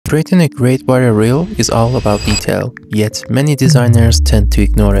Creating a great viral reel is all about detail, yet many designers tend to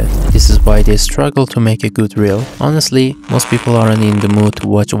ignore it. This is why they struggle to make a good reel. Honestly, most people aren't in the mood to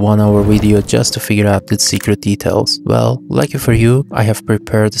watch a 1-hour video just to figure out the secret details. Well, lucky for you, I have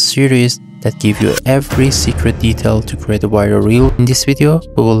prepared a series that give you every secret detail to create a viral reel. In this video,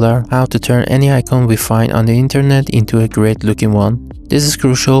 we will learn how to turn any icon we find on the internet into a great looking one. This is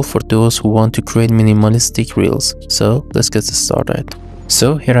crucial for those who want to create minimalistic reels. So let's get started.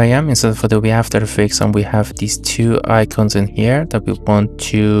 So here I am inside of Adobe After Effects, and we have these two icons in here that we want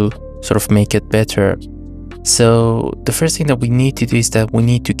to sort of make it better. So the first thing that we need to do is that we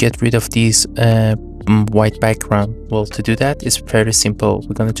need to get rid of this white background. Well, to do that is very simple.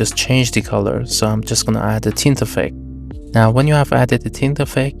 We're gonna just change the color. So I'm just gonna add a tint effect. Now, when you have added the tint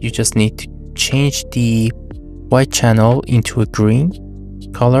effect, you just need to change the white channel into a green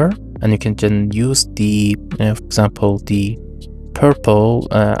color, and you can then use the, for example, the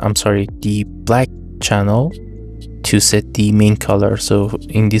the black channel to set the main color. So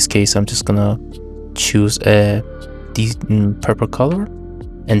in this case, I'm just gonna choose the purple color.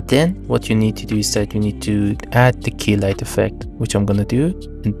 And then what you need to do is that you need to add the key light effect, which I'm gonna do.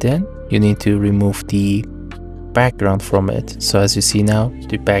 And then you need to remove the background from it. So as you see now,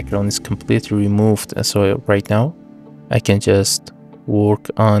 the background is completely removed. So right now I can just work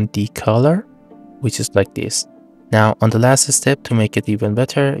on the color, which is like this. Now on the last step, to make it even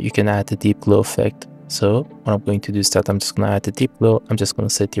better, you can add the deep glow effect. So what I'm going to do is that I'm just going to add the deep glow. I'm just going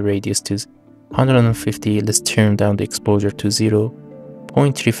to set the radius to 150. Let's turn down the exposure to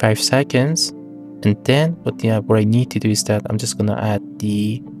 0.35 seconds. And then what I need to do is that I'm just going to add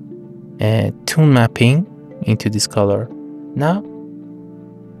the tone mapping into this color. Now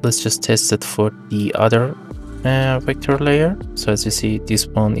let's just test it for the other vector layer. So as you see, this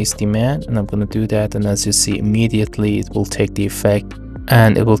one is the man, and I'm going to do that, and as you see, immediately it will take the effect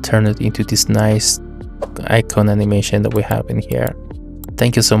and it will turn it into this nice icon animation that we have in here.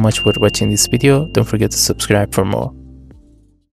 Thank you so much for watching this video. Don't forget to subscribe for more.